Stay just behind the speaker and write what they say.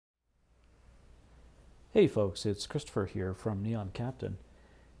Hey folks, it's Christopher here from Neon Captain,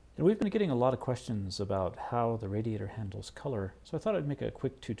 and we've been getting a lot of questions about how the radiator handles color, so I thought I'd make a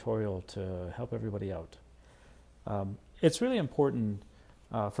quick tutorial to help everybody out. It's really important,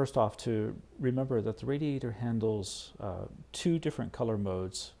 first off, to remember that the radiator handles two different color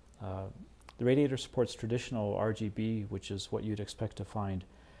modes. The radiator supports traditional RGB, which is what you'd expect to find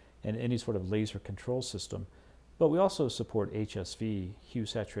in any sort of laser control system. But we also support HSV, hue,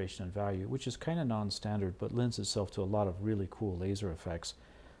 saturation, and value, which is kind of non-standard but lends itself to a lot of really cool laser effects.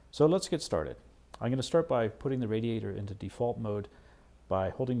 So let's get started. I'm going to start by putting the radiator into default mode by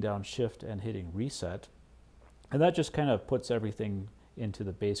holding down Shift and hitting Reset. And that just kind of puts everything into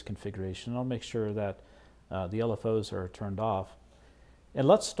the base configuration. I'll make sure that the LFOs are turned off. And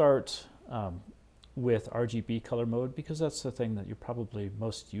let's start with RGB Color Mode because that's the thing that you're probably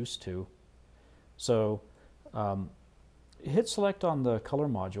most used to. So hit select on the color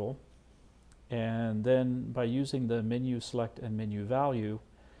module, and then by using the menu select and menu value,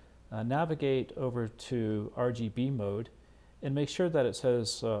 navigate over to RGB mode and make sure that it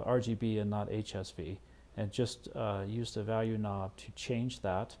says RGB and not HSV, and just use the value knob to change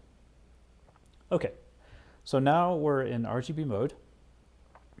that. Okay, so now we're in RGB mode,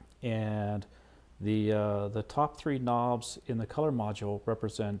 and the top three knobs in the color module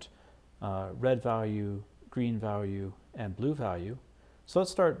represent red value, green value, and blue value. So let's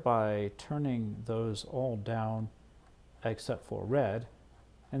start by turning those all down except for red.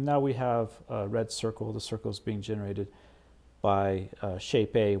 And now we have a red circle. The circle is being generated by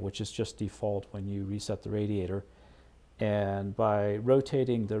shape A, which is just default when you reset the radiator. And by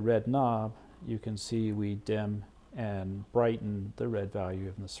rotating the red knob, you can see we dim and brighten the red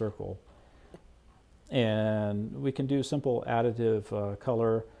value in the circle. And we can do simple additive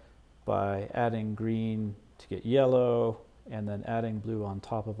color by adding green to get yellow, and then adding blue on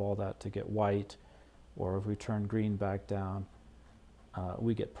top of all that to get white, or if we turn green back down,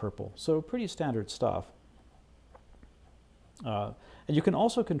 we get purple. So pretty standard stuff. And you can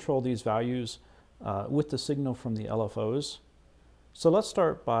also control these values with the signal from the LFOs. So let's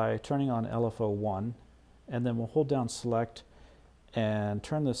start by turning on LFO 1, and then we'll hold down Select and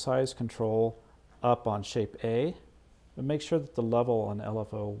turn the size control up on shape A. But make sure that the level on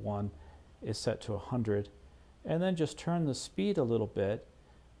LFO 1 is set to 100, and then just turn the speed a little bit,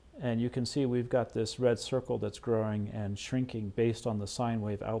 and you can see we've got this red circle that's growing and shrinking based on the sine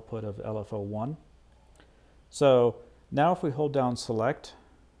wave output of LFO 1. So now if we hold down Select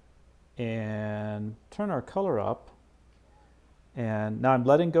and turn our color up, and now I'm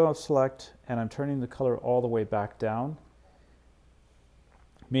letting go of Select and I'm turning the color all the way back down,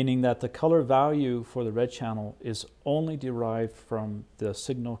 meaning that the color value for the red channel is only derived from the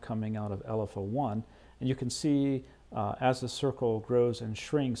signal coming out of LFO 1. And you can see as the circle grows and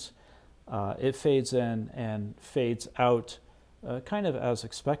shrinks, it fades in and fades out kind of as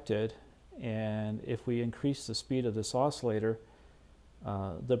expected. And if we increase the speed of this oscillator,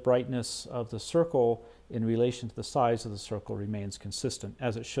 the brightness of the circle in relation to the size of the circle remains consistent,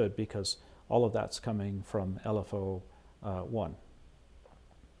 as it should, because all of that's coming from LFO 1.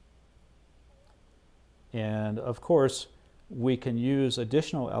 And of course, we can use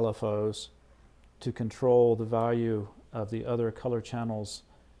additional LFOs to control the value of the other color channels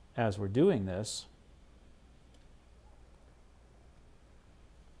as we're doing this.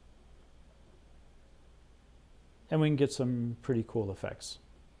 And we can get some pretty cool effects.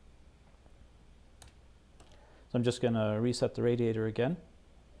 So I'm just going to reset the radiator again.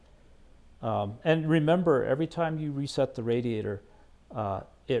 And remember, every time you reset the radiator,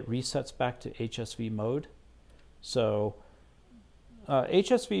 it resets back to HSV mode. So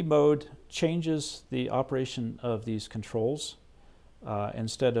HSV mode changes the operation of these controls.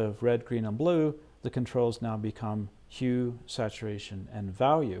 Instead of red, green, and blue, the controls now become hue, saturation, and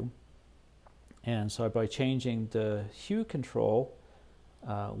value. And so by changing the hue control,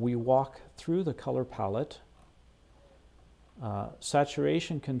 we walk through the color palette.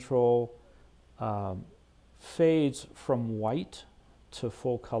 Saturation control fades from white to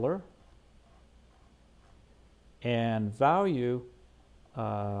full color, and value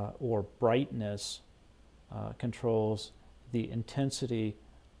or brightness controls the intensity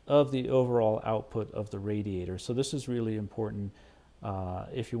of the overall output of the radiator. So this is really important.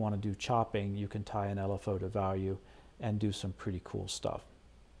 If you want to do chopping, you can tie an LFO to value and do some pretty cool stuff.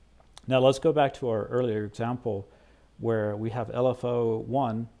 Now let's go back to our earlier example where we have LFO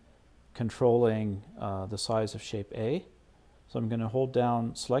 1 controlling the size of shape A. So I'm going to hold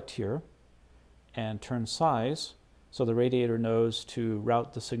down Select here and turn size, so the radiator knows to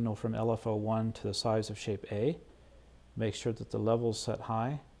route the signal from LFO 1 to the size of shape A. Make sure that the level is set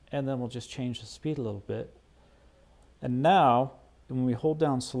high, and then we'll just change the speed a little bit. And now, when we hold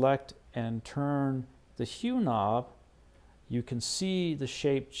down select and turn the hue knob, you can see the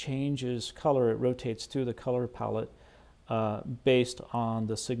shape changes color. It rotates through the color palette based on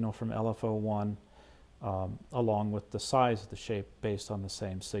the signal from LFO1 along with the size of the shape based on the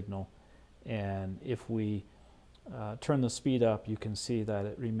same signal. And if we turn the speed up, you can see that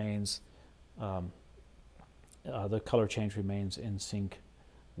it remains, the color change remains in sync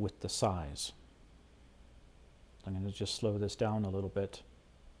with the size. I'm going to just slow this down a little bit.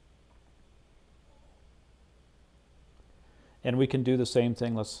 And we can do the same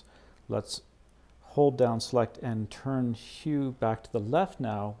thing. Let's hold down select and turn hue back to the left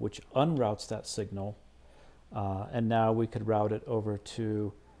now, which unroutes that signal. And now we could route it over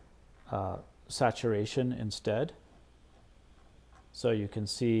to saturation instead. So you can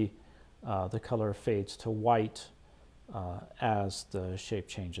see the color fades to white as the shape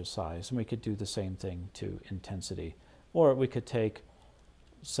changes size. And we could do the same thing to intensity. Or we could take,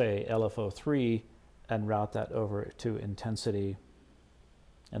 say, LFO3 and route that over to intensity.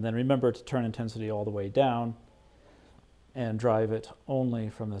 And then remember to turn intensity all the way down and drive it only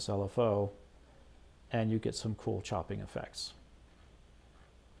from this LFO, and you get some cool chopping effects.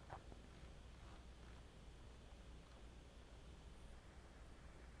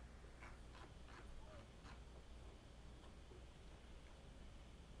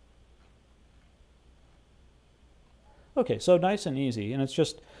 Okay, so nice and easy, and it's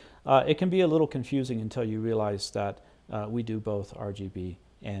just, it can be a little confusing until you realize that we do both RGB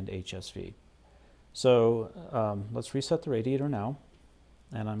and HSV. So let's reset the radiator now,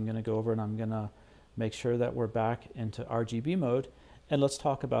 and I'm going to go over and I'm going to make sure that we're back into RGB mode, and let's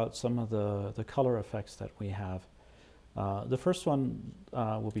talk about some of the color effects that we have. The first one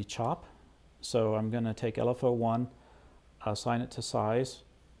will be chop. So I'm going to take LFO1, assign it to size,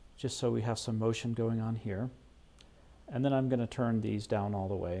 just so we have some motion going on here. And then I'm going to turn these down all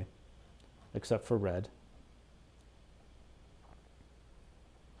the way, except for red.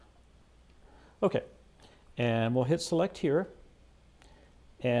 Okay, and we'll hit select here,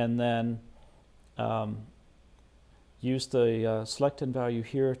 and then use the select and value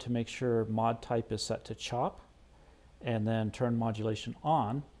here to make sure mod type is set to chop, and then turn modulation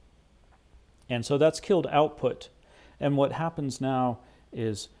on. And so that's killed output. And what happens now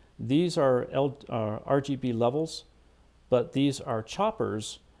is these are RGB levels, but these are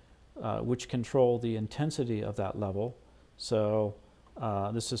choppers which control the intensity of that level. So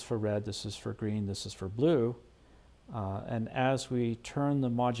this is for red, this is for green, this is for blue. And as we turn the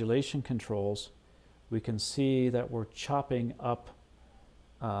modulation controls, we can see that we're chopping up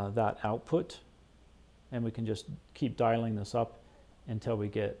that output, and we can just keep dialing this up until we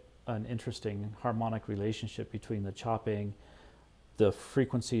get an interesting harmonic relationship between the chopping, the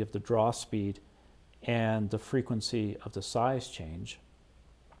frequency of the draw speed, and the frequency of the size change.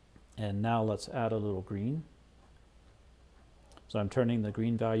 And now let's add a little green. So I'm turning the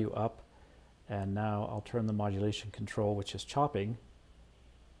green value up, and now I'll turn the modulation control, which is chopping.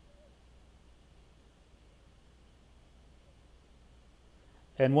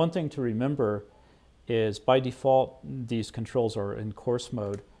 And one thing to remember is by default these controls are in coarse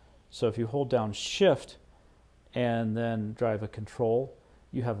mode. So if you hold down Shift and then drive a control,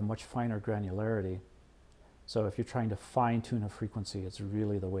 you have a much finer granularity. So if you're trying to fine-tune a frequency, it's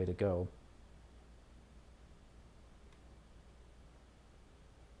really the way to go.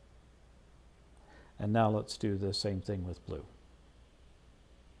 And now let's do the same thing with blue.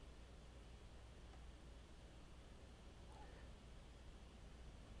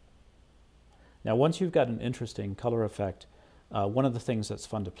 Now once you've got an interesting color effect, one of the things that's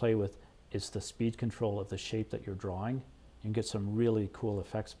fun to play with is the speed control of the shape that you're drawing. You can get some really cool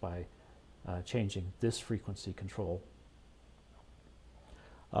effects by changing this frequency control.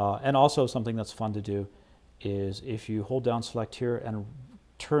 And also something that's fun to do is if you hold down select here and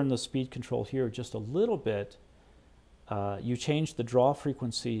turn the speed control here just a little bit, you change the draw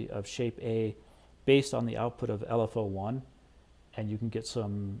frequency of shape A based on the output of LFO1, and you can get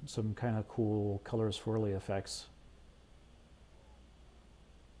some kind of cool color swirly effects.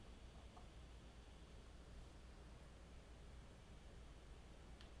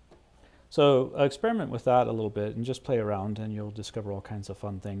 So experiment with that a little bit and just play around, and you'll discover all kinds of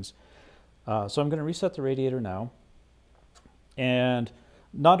fun things. So I'm going to reset the radiator now. And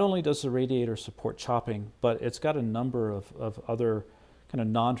not only does the radiator support chopping, but it's got a number of other kind of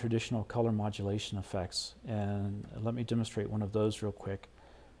non-traditional color modulation effects. And let me demonstrate one of those real quick.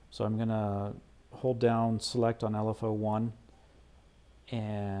 So I'm going to hold down select on LFO1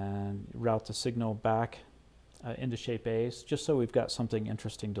 and route the signal back into shape A, just so we've got something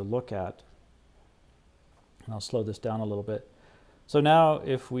interesting to look at. And I'll slow this down a little bit. So now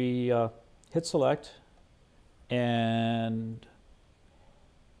if we hit select and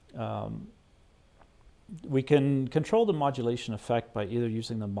we can control the modulation effect by either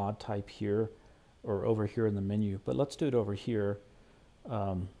using the mod type here or over here in the menu, but let's do it over here.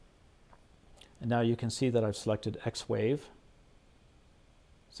 And now you can see that I've selected X wave.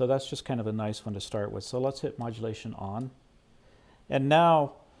 So that's just kind of a nice one to start with. So let's hit modulation on. And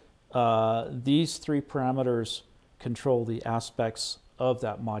now these three parameters control the aspects of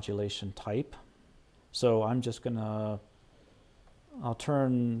that modulation type. So I'm just gonna, I'll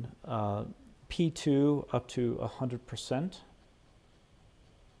turn P2 up to 100%.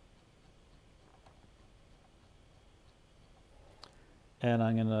 And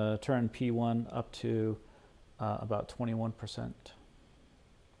I'm gonna turn P1 up to about 21%.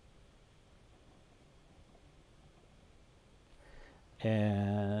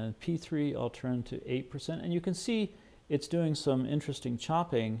 And P3 I'll turn to 8%, and you can see it's doing some interesting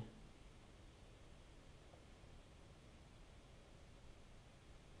chopping.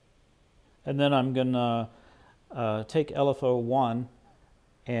 And then I'm gonna take LFO1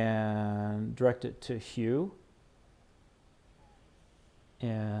 and direct it to hue.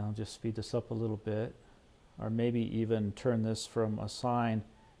 And I'll just speed this up a little bit, or maybe even turn this from a sine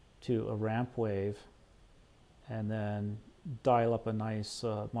to a ramp wave, and then dial up a nice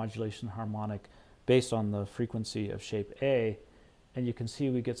modulation harmonic based on the frequency of shape A. And you can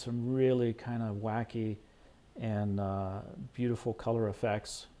see we get some really kind of wacky and beautiful color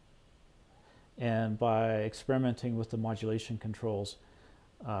effects. And by experimenting with the modulation controls,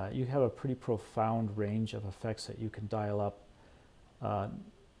 you have a pretty profound range of effects that you can dial up.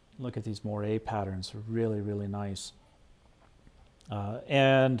 Look at these moire patterns, really, really nice.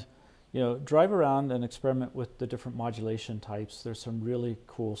 And you know, drive around and experiment with the different modulation types. There's some really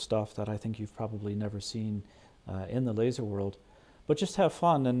cool stuff that I think you've probably never seen in the laser world. But just have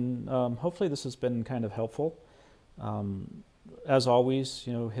fun, and hopefully this has been kind of helpful. As always,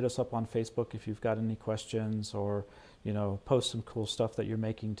 you know, hit us up on Facebook if you've got any questions, or you know, post some cool stuff that you're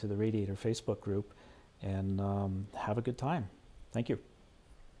making to the Radiator Facebook group, and have a good time. Thank you.